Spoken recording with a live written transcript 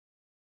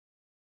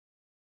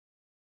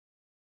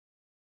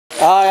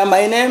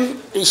My name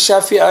is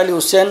Shafi Ali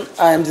Hussein.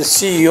 I am the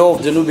CEO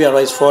of the Nubian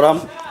Rights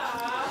Forum,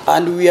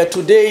 and we are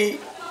today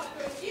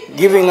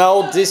giving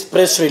out this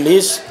press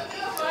release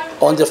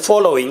on the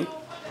following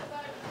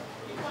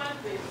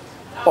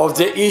of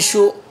the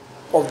issue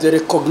of the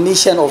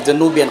recognition of the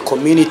Nubian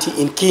community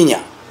in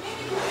Kenya.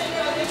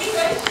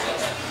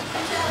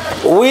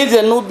 We,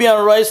 the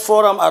Nubian Rights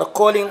Forum, are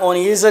calling on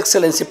His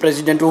Excellency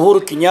President Uhuru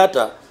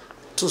Kenyatta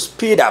to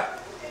speed up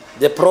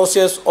the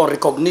process on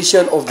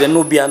recognition of the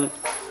Nubian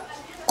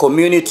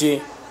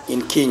community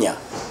in Kenya.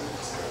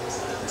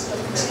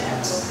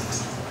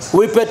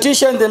 We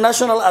petitioned the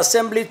National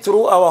Assembly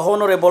through our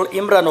Honorable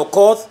Imran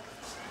Okoth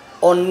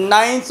on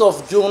 9th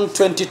of June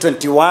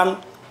 2021,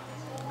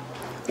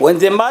 when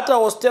the matter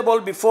was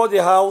tabled before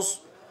the House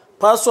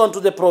pursuant to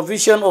the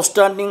provision of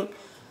Standing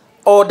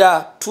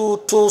Order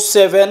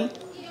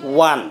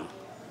 2271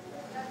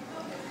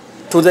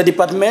 to the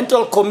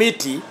Departmental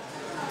Committee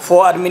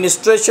for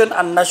Administration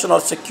and National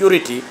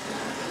Security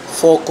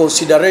for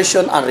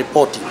consideration and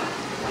reporting.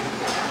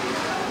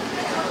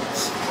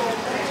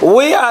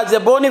 We are the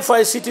bona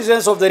fide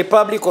citizens of the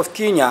Republic of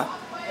Kenya.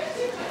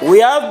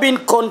 We have been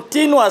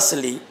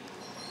continuously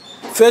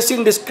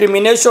facing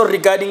discrimination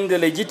regarding the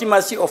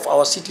legitimacy of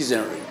our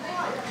citizenry,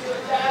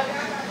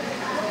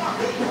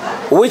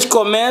 which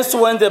commenced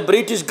when the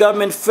British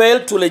government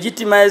failed to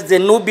legitimize the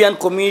Nubian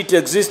community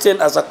existence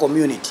as a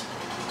community.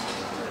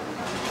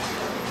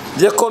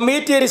 The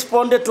committee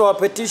responded to our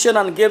petition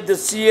and gave the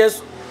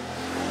CS,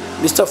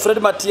 Mr. Fred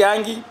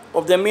Matiang'i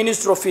of the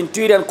Ministry of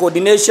Interior and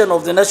Coordination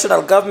of the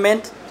National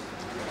Government,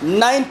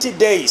 90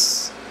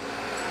 days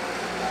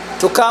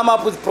to come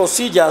up with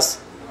procedures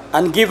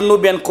and give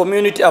Nubian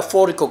community a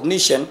full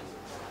recognition.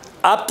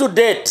 Up to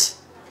date,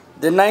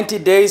 the 90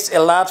 days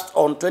elapsed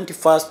on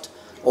 21st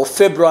of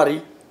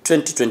February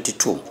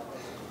 2022.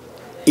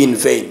 In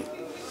vain.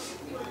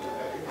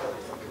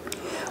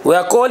 We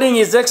are calling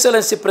His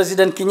Excellency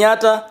President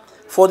Kenyatta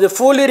for the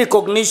full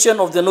recognition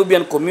of the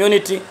Nubian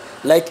community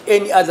like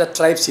any other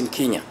tribes in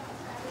Kenya.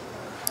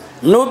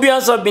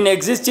 Nubians have been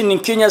existing in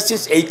Kenya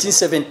since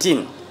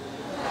 1817.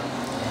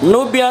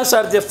 Nubians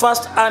are the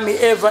first army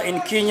ever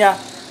in Kenya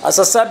as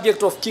a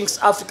subject of King's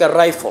African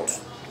Rifles.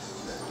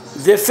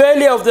 The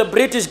failure of the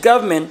British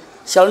government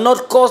shall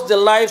not cost the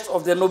lives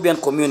of the Nubian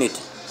community.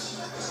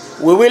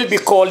 We will be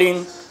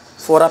calling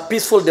for a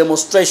peaceful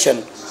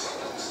demonstration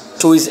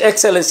to His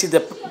Excellency the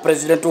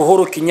President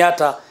Uhuru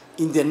Kenyatta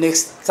in the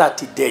next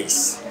 30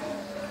 days.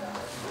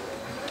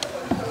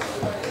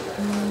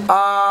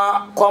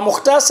 Kwa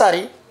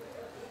mukhtasari,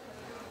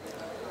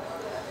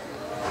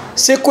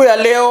 siku ya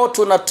leo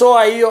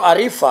tunatoa hiyo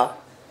arifa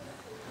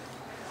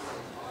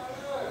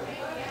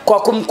kwa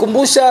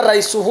kumkumbusha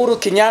Rais Uhuru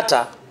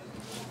Kenyatta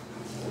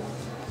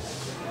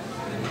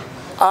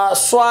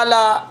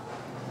swala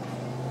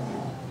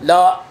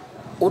la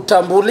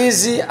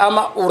utambulizi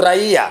ama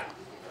uraia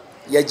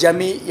ya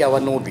jamii ya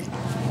Wanubi.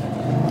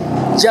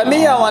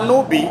 Jamii ya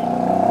Wanubi,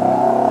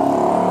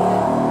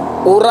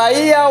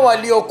 uraia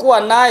waliokuwa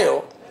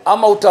nayo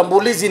ama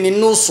utambulizi ni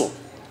nusu.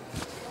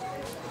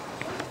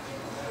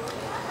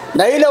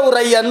 Na ile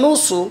uraia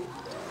nusu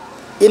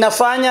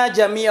inafanya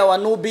jamii ya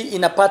Wanubi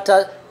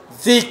inapata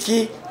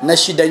dhiki na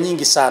shida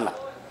nyingi sana.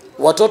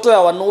 Watoto ya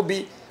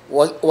Wanubi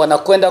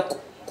wanakwenda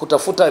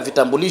kutafuta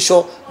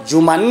vitambulisho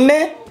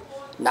Jumanne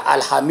na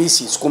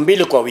Alhamisi, siku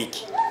mbili kwa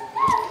wiki.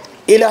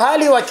 Ile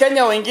hali wa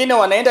Kenya wengine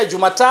wanaenda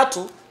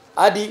Jumatatu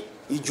hadi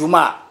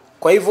Ijumaa.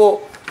 Kwa hivyo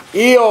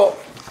hiyo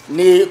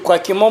ni kwa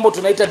kimombo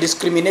tunaita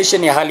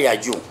discrimination ya hali ya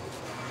juu.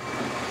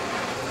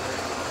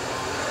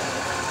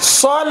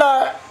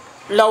 Swala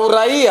la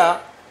uraia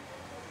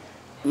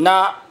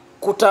na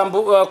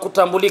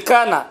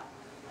kutambulikana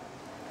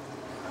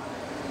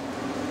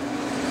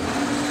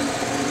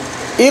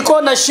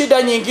iko na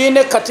shida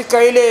nyingine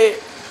katika ile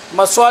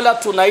maswala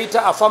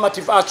tunaita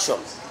affirmative action.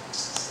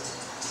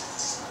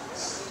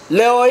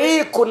 Leo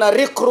hii kuna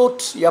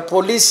recruit ya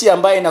polisi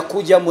ambaye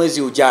inakuja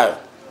mwezi ujao.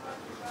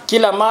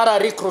 Kila mara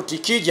recruit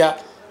ikija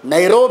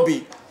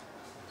Nairobi,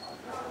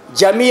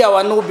 jamii ya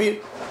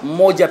Wanubi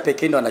mmoja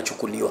pekee ndo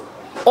anachukuliwa.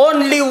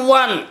 Only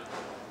one.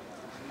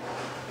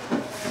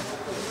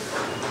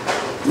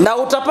 Na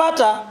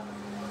utapata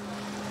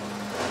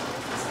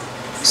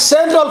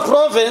Central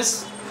Province,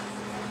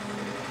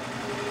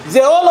 the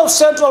whole of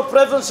Central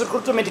Province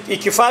recruitment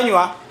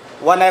ikifanywa,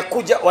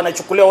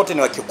 wanachukuliwa wote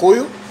ni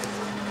Wakikuyu.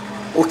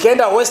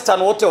 Ukienda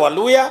Western wote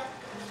Waluya,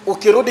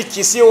 ukirudi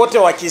Kisii wote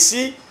wa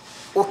Kisii,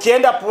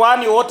 ukienda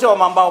Pwani wote wa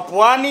Mambao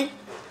Pwani,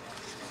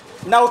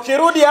 na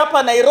ukirudi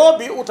hapa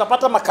Nairobi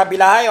utapata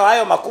makabila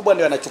hayo makubwa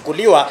ndio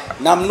yanachukuliwa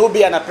na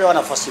Mnubi anapewa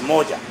nafasi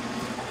moja.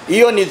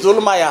 Hiyo ni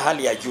dhuluma ya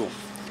hali ya juu.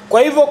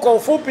 Kwa hivyo kwa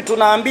ufupi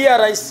tunaambia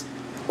Rais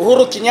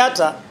Uhuru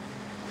Kenyatta,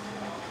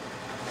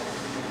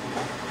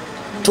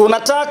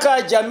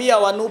 tunataka jamii ya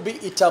Wanubi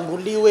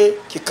itambuliwe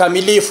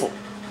kikamilifu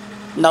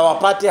na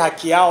wapate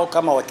haki yao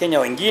kama Wakenya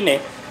wengine.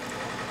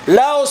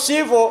 Lao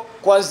sivyo,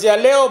 kuanzia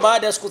leo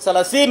baada ya siku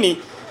 30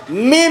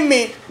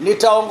 mimi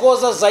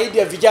nitaongoza zaidi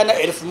ya vijana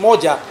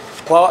 1000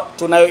 kwa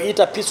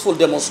tunayoita peaceful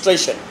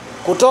demonstration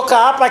Kutoka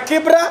hapa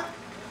Kibra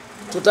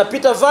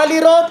tutapita Valley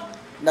Road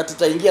na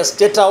tutaingia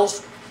State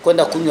House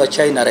kwenda kunywa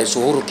chai na Rais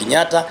Uhuru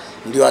Kenyatta,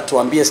 ndio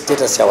atuambie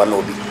status ya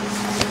Wanubi.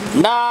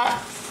 Na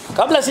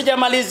kabla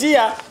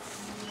sijamalizia,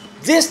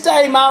 this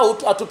time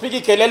out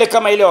atupigi kelele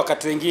kama ile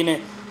wakati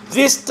wengine.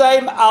 This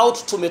time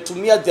out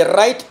tumetumia the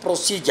right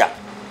procedure.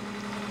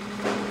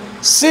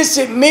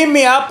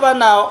 Mimi hapa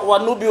na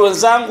Wanubi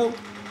wenzangu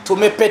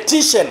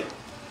tumepetition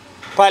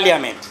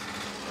parliament.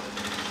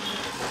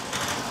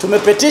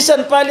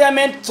 Tumepetition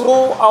parliament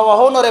through our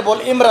honorable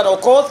Imran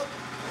Okoth,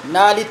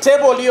 na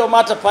alitable hiyo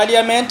matter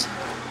parliament,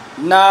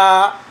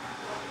 na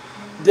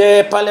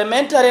the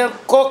parliamentary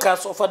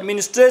caucus of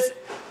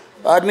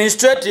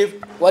administrative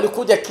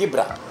walikuja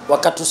Kibra,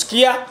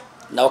 wakatusikia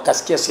na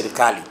wakasikia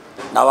serikali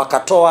na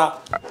wakatoa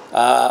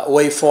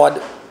way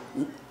forward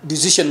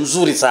decision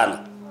nzuri sana,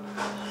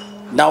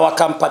 na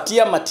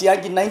wakampatia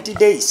Matiang'i 90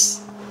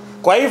 days.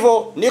 Kwa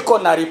hivyo niko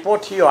na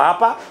report hiyo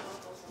hapa,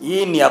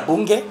 hii ni ya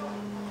bunge,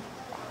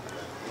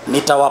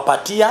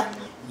 nitawapatia.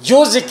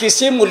 Juzi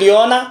Kisimu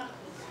uliona,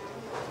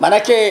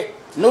 manake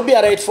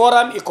Nubian Right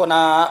Forum iko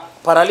na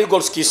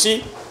paralegals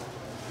Kisii,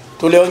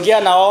 tuliongea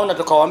na wao na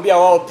tukawaambia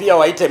wao pia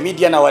waite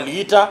media, na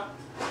waliita.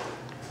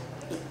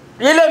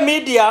 Ile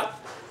media,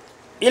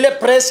 ile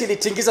press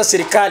ilitingiza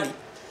serikali.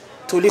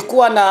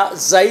 Tulikuwa na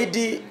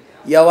zaidi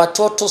ya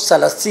watoto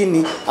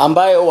 30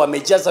 ambayo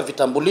wamejaza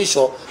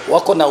vitambulisho,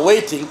 wako na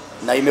waiting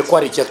na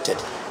imekuwa rejected.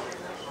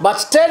 But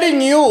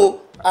telling you,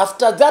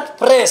 after that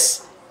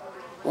press,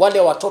 wale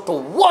watoto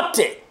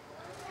wote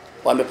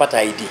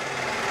wamepata ID.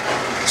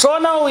 So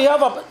now we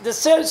have the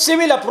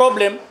similar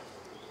problem.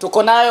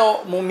 Tuko nayo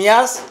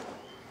Mumias,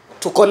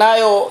 tuko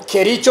nayo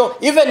Kericho,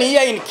 even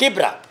here in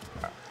Kibra.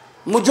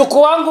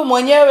 Mjukuu wangu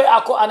mwenyewe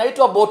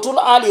anaitwa Botul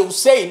Ali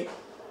Hussein,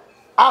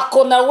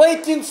 ako na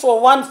waiting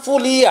for 1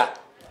 full year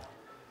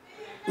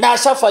na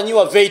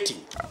ashafanyiwa vetting.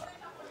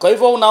 Kwa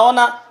hivyo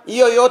unaona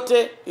hiyo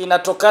yote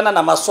inatokana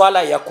na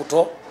masuala ya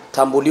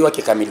kutotambuliwa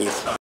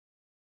kikamilifu.